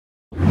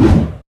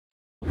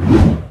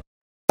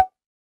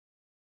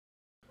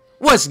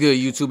What's good,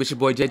 YouTube? It's your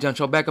boy Jay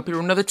Juncho back up here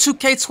with another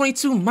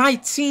 2K22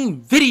 Myteam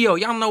video.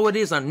 Y'all know it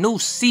is a new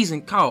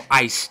season called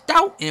Iced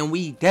Out, and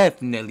we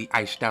definitely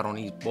iced out on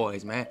these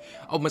boys, man.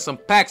 Open some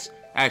packs.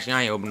 Actually,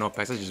 I ain't open no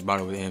packs. I just bought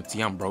it with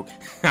empty. I'm broke.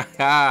 We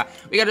got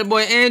the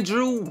boy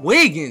Andrew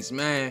Wiggins,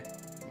 man.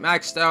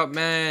 Maxed out,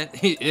 man.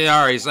 He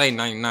already say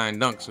 99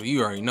 dunk, so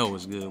you already know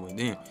what's good with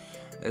him.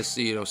 Let's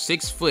see, though.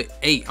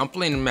 6'8". I'm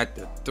playing him at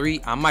the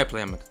 3. I might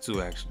play him at the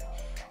 2, actually.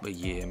 But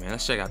yeah, man,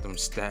 let's check out them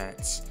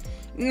stats.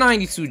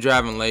 92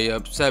 driving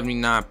layup,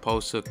 79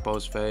 post hook,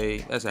 post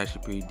fade. That's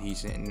actually pretty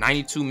decent.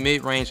 92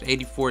 mid range,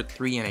 84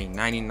 3, and a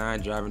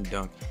 99 driving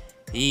dunk.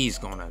 He's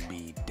gonna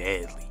be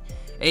deadly.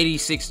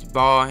 86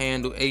 ball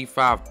handle,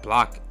 85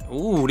 block.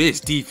 Ooh,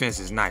 this defense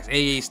is nice.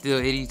 88 steal,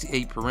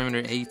 88 perimeter,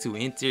 82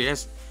 interior.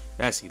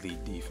 That's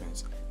elite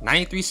defense.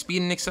 93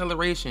 speed and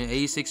acceleration,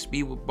 86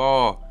 speed with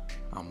ball.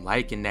 I'm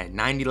liking that.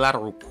 90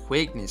 lateral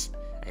quickness.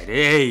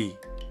 Hey.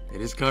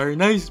 This card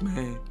nice,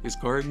 man. This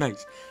card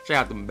nice. Check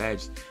out them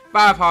badges.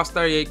 5 house,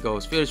 38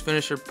 goals.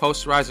 Finisher,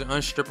 posterizer,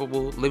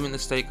 unstrippable, living the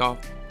stake off,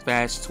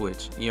 fast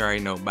twitch. You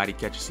already know, body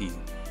catcher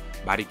season.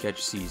 Body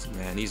catcher season,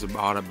 man. These are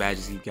all the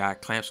badges he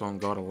got. Clamps on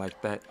gold, I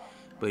like that.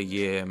 But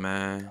yeah,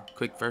 man.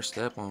 Quick first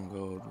step on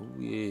gold.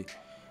 Ooh, yeah.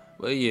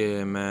 But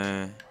yeah,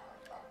 man.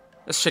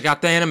 Let's check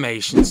out the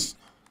animations.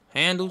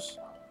 Handles.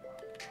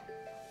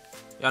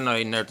 Y'all know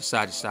they nerfed the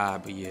side to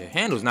side, but yeah.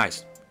 Handles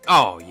nice.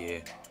 Oh, yeah.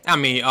 I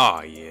mean,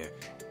 oh, yeah.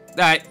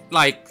 That,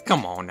 like,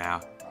 come on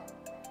now.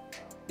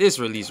 This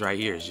release right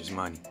here is just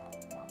money.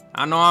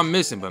 I know I'm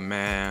missing, but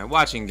man,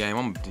 watching game,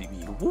 I'm gonna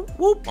be whoop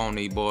whoop on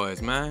these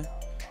boys, man.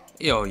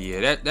 Yo,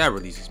 yeah, that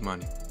release is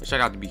money. Let's check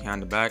out the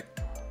behind the back.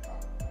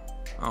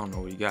 I don't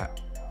know what you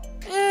got.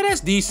 Yeah, that's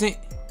decent.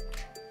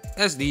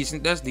 That's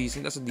decent. That's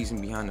decent. That's a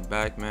decent behind the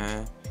back,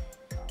 man.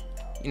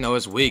 You know,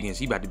 it's Wiggins.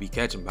 He about to be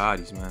catching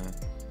bodies, man.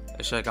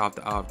 Let's check out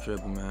the off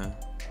dribble, man.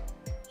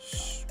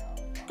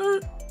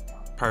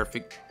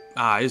 Perfect.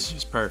 It's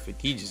just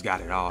perfect. He just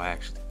got it all,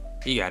 actually.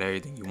 He got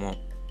everything you want.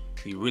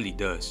 He really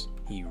does.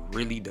 He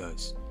really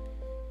does.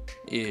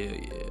 Yeah.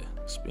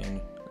 Spin.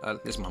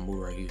 This is my move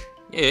right here.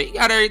 Yeah, he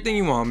got everything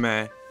you want,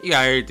 man. He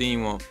got everything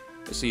you want.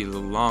 Let's see a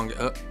little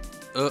longer.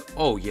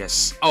 Oh,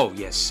 yes. Oh,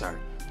 yes, sir.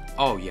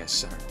 Oh, yes,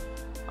 sir.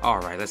 All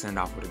right, let's end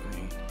off with a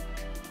green.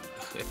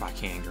 If I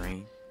can,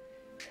 green.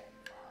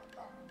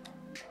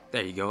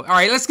 There you go. All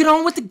right, let's get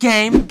on with the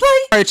game. Play.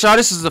 All right, y'all.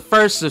 This is the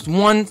first of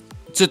 1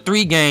 to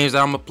 3 games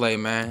that I'm gonna play,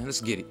 man.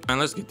 Let's get it. Man,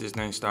 let's get this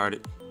thing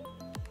started.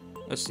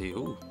 Let's see.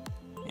 Ooh,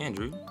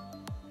 Andrew.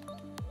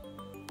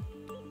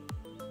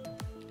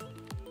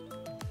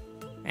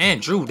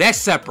 That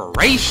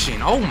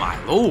separation. Oh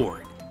my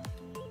lord.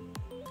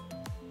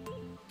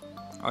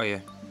 Oh yeah.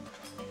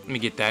 Let me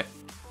get that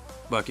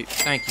bucket.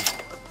 Thank you.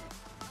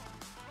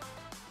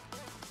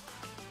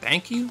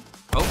 Thank you.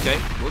 Okay,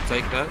 we'll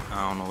take that.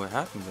 I don't know what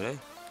happened today.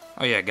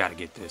 Oh yeah, I gotta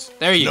get this.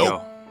 There you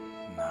go.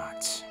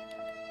 Not.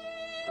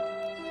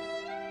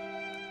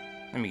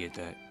 Let me get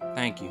that.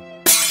 Thank you.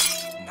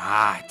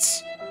 Not.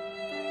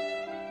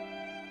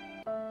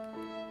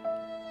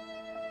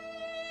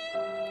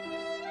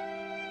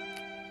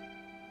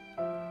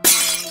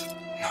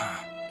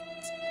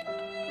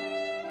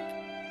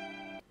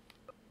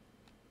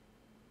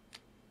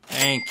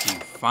 Thank you.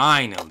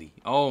 Finally.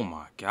 Oh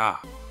my god.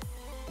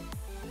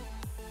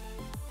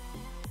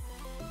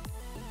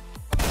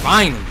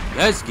 Finally.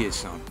 Let's get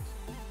some.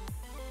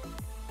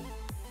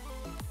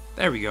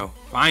 There we go.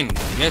 Finally.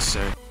 Yes,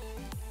 sir.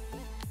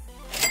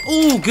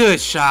 Ooh,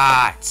 good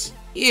shot.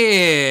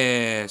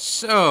 Yeah,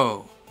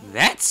 so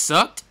that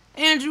sucked.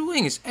 Andrew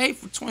Wiggins, 8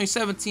 for 20,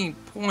 17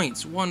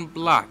 points, 1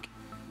 block,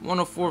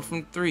 104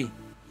 from 3.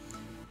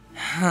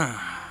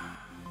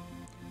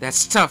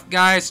 That's tough,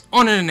 guys.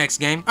 On to the next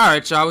game. All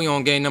right, y'all, we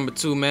on game number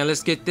 2, man.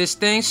 Let's get this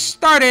thing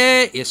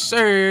started. Yes,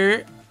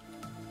 sir.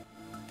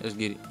 Let's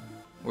get it.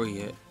 Where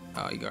he at?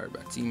 Oh, he guarded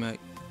by T-Mac.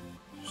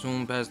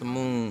 Zoom past the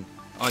moon.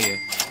 Oh, yeah.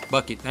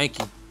 Bucket, thank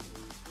you.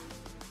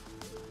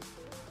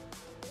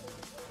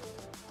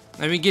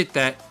 Let me get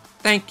that.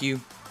 Thank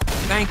you.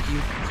 Thank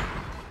you.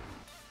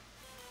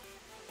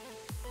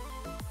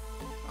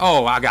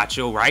 Oh, I got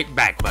you right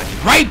back, buddy.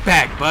 Right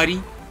back,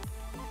 buddy.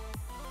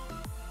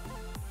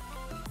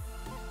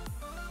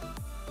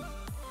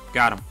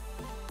 Got him.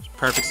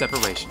 Perfect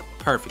separation.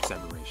 Perfect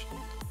separation.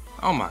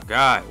 Oh, my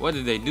God. What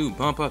did they do?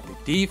 Bump up the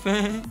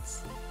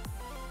defense?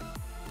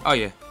 Oh,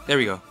 yeah. There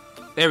we go.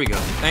 There we go.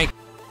 Thank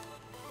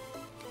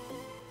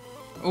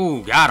you.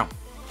 Ooh, got him.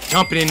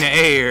 Jumping in the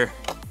air.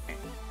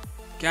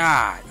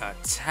 God,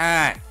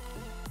 attack.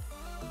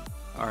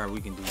 Alright, we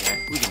can do that.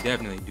 We can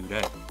definitely do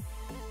that.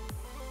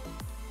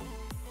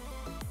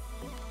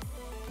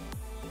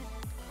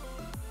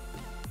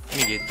 Let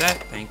me get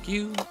that. Thank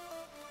you.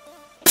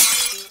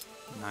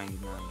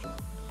 99.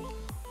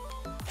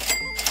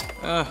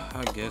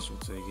 I guess we'll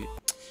take it.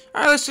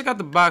 Alright, let's check out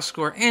the box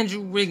score.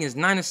 Andrew Wiggins,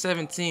 9 of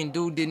 17.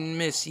 Dude didn't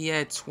miss. He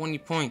had 20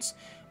 points.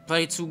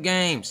 Played 2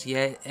 games. He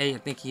had, I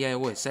think he had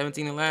what,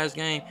 17 in the last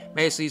game.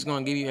 Basically, he's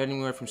gonna give you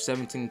anywhere from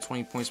 17 to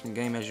 20 points per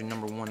game as your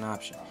 #1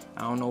 option.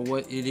 I don't know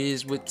what it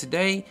is with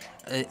today.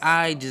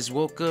 I just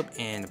woke up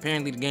and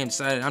apparently the game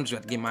decided I'm just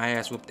about to get my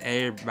ass whooped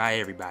by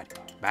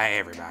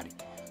everybody.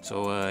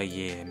 So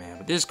yeah, man.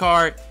 But this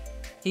card,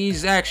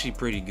 he's actually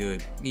pretty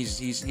good.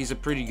 He's a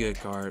pretty good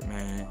card,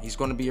 man. He's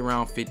gonna be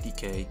around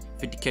 50K.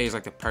 50K is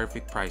like the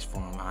perfect price for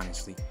him,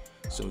 honestly.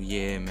 So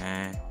yeah,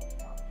 man.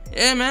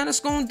 Yeah, man, that's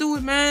gonna do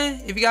it,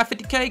 man. If you got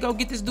 50K, go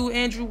get this dude,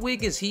 Andrew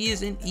Wiggins. He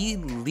is an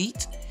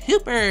elite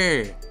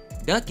hooper.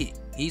 Dunk it.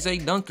 He's a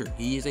dunker.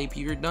 He is a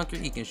pure dunker.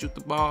 He can shoot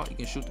the ball.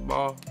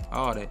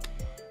 All that.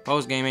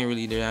 Post game ain't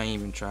really there. I ain't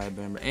even tried,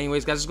 but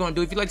anyways, guys, it's gonna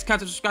do it. If you like this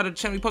content, subscribe to the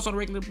channel. We post on a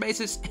regular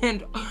basis,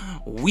 and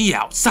we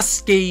out.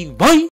 Sasuke, bye.